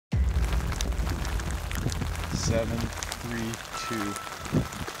7, 3, 2.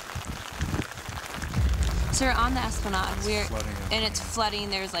 So we're on the Esplanade. And it's flooding.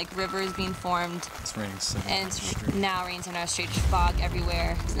 There's like rivers being formed. It's raining 7 And it's now raining 7 hours straight. Just fog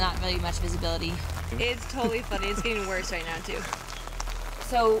everywhere. It's not really much visibility. It's totally flooding. It's getting worse right now too.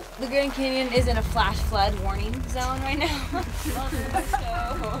 So the Grand Canyon is in a flash flood warning zone right now.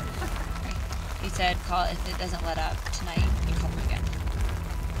 So he said, call if it doesn't let up tonight, you call me again.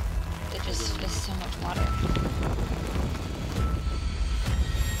 It just is so much water.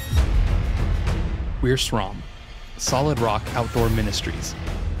 We're SROM, Solid Rock Outdoor Ministries.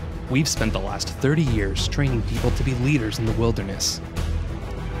 We've spent the last 30 years training people to be leaders in the wilderness.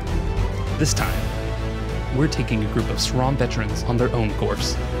 This time, we're taking a group of SROM veterans on their own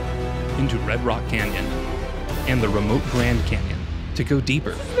course into Red Rock Canyon and the remote Grand Canyon to go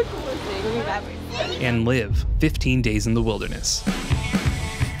deeper and live 15 days in the wilderness.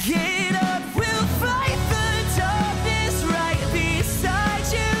 Get up, we'll fight the darkness right beside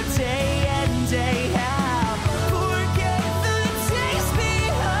you day in, day out. Forget the days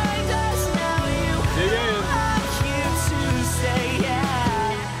behind us now. You are here to stay.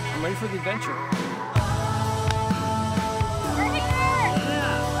 Yeah. I'm ready for the adventure.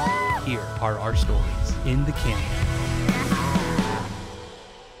 Here are our stories in the canyon.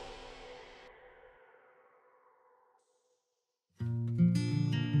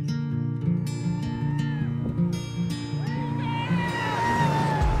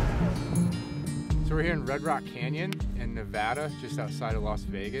 So we're here in Red Rock Canyon in Nevada, just outside of Las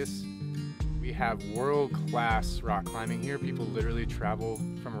Vegas. We have world-class rock climbing here. People literally travel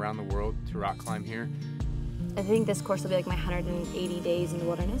from around the world to rock climb here. I think this course will be like my 180 days in the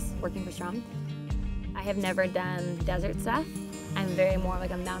wilderness, working for SROM. I have never done desert stuff. I'm very more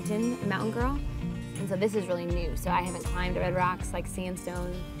like a mountain girl. And so this is really new. So I haven't climbed red rocks like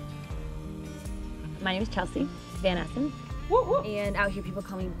sandstone. My name is Chelsea Van Essen. And out here people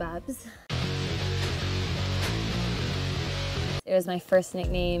call me Bubs. It was my first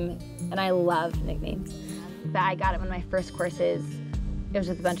nickname, and I love nicknames. But I got it one of my first courses. It was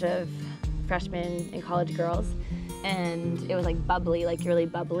with a bunch of freshmen and college girls, and it was like bubbly, like really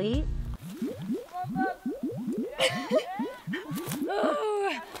bubbly.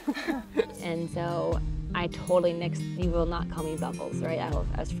 And so I totally nixed, you will not call me Bubbles, right? I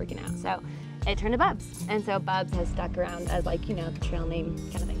was freaking out. So it turned to Bubs. And so Bubs has stuck around as like, you know, the trail name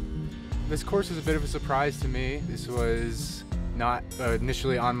kind of thing. This course is a bit of a surprise to me. This was not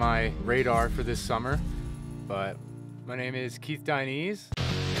initially on my radar for this summer, but my name is Keith Dinese.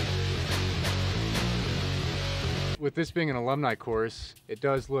 With this being an alumni course, it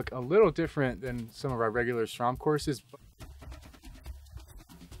does look a little different than some of our regular SROM courses.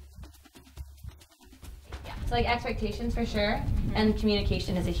 Yeah, so like expectations for sure, and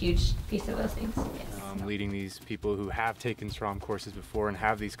communication is a huge piece of those things. Yes. Leading these people who have taken SROM courses before and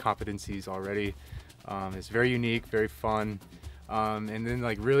have these competencies already is very unique, very fun, and then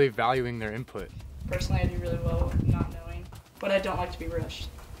like really valuing their input. Personally, I do really well with not knowing, but I don't like to be rushed.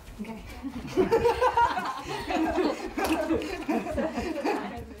 Okay.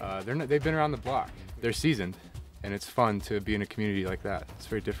 They've been around the block. They're seasoned, and it's fun to be in a community like that. It's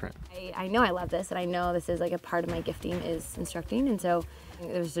very different. I know I love this, and I know this is like a part of my gifting is instructing, and so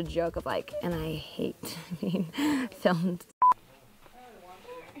there's a joke of like, and I hate being filmed.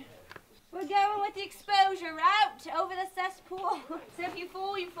 We're going with the exposure route over the cesspool. So if you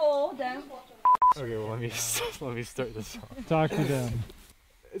fall, don't. Okay, well let me start this off. Talk to them.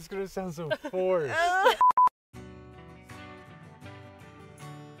 It's gonna sound so forced.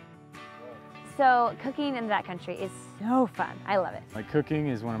 So cooking in that country is so fun. I love it. Like cooking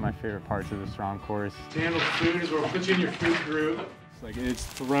is one of my favorite parts of the SROM course. To handle food is where we'll put you in your food group. It's like it's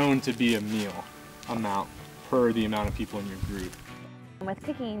thrown to be a meal amount per the amount of people in your group. And with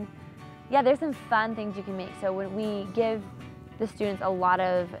cooking, yeah, there's some fun things you can make. So when we give the students a lot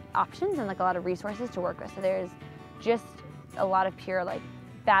of options and like a lot of resources to work with. So there's just a lot of pure like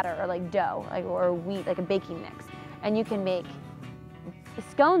batter or like dough like, or wheat, like a baking mix. And you can make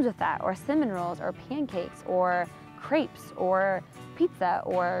scones with that, or cinnamon rolls, or pancakes, or crepes, or pizza,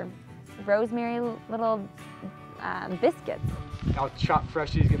 or rosemary little biscuits. I'll chop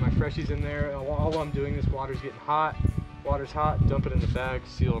freshies, get my freshies in there. All I'm doing, this water's getting hot. Water's hot, dump it in the bag,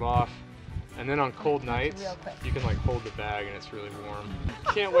 seal it off. And then on cold nights, you can like hold the bag and it's really warm.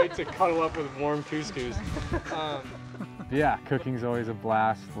 Can't wait to cuddle up with warm couscous. Yeah, cooking's always a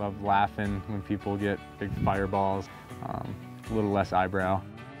blast. Love laughing when people get big fireballs. A little less eyebrow.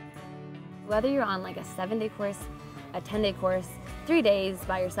 Whether you're on like a 7-day course, a 10-day course, 3 days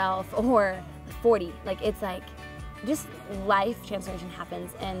by yourself, or 40, like it's like just life transformation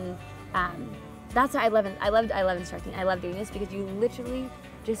happens. And That's why I love instructing. I love doing this because you literally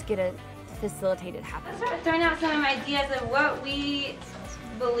just get to facilitate it happen. Let's start throwing out some ideas of what we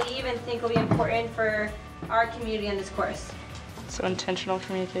believe and think will be important for our community in this course. So intentional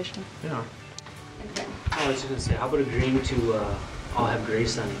communication. Yeah. Okay. I was just gonna say, how about agreeing to all have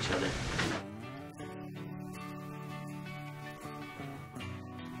grace on each other?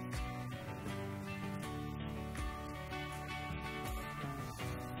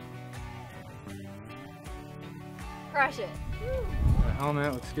 Crush it. The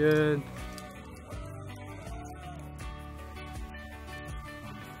helmet looks good.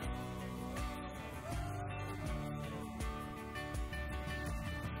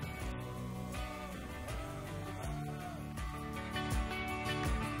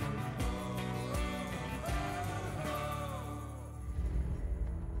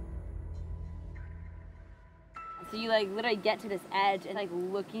 So you like literally get to this edge and like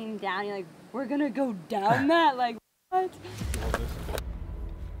looking down, you're like, we're gonna go down that? Like, what?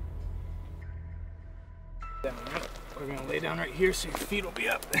 We're gonna lay down right here so your feet will be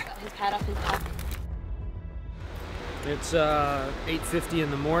up. His pad off his back. It's 8:50 in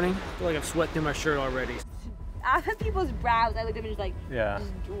the morning. I feel like I've sweat through my shirt already. Out of people's brows, I looked at him and just like, Yeah.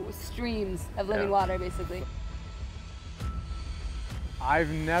 just streams of living water, basically.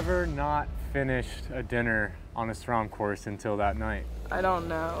 I've never not finished a dinner on a SROM course until that night. I don't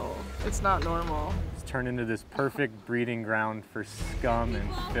know. It's not normal. It's turned into this perfect breeding ground for scum and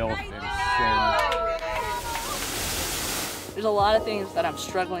filth and sin. There's a lot of things that I'm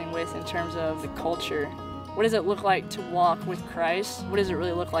struggling with in terms of the culture. What does it look like to walk with Christ? What does it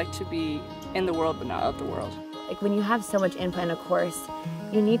really look like to be in the world but not of the world? Like when you have so much input in a course,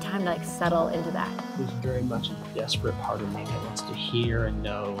 you need time to like settle into that. There's very much a desperate part of me that wants to hear and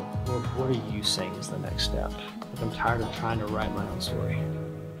know, Lord, what are you saying is the next step? Like I'm tired of trying to write my own story.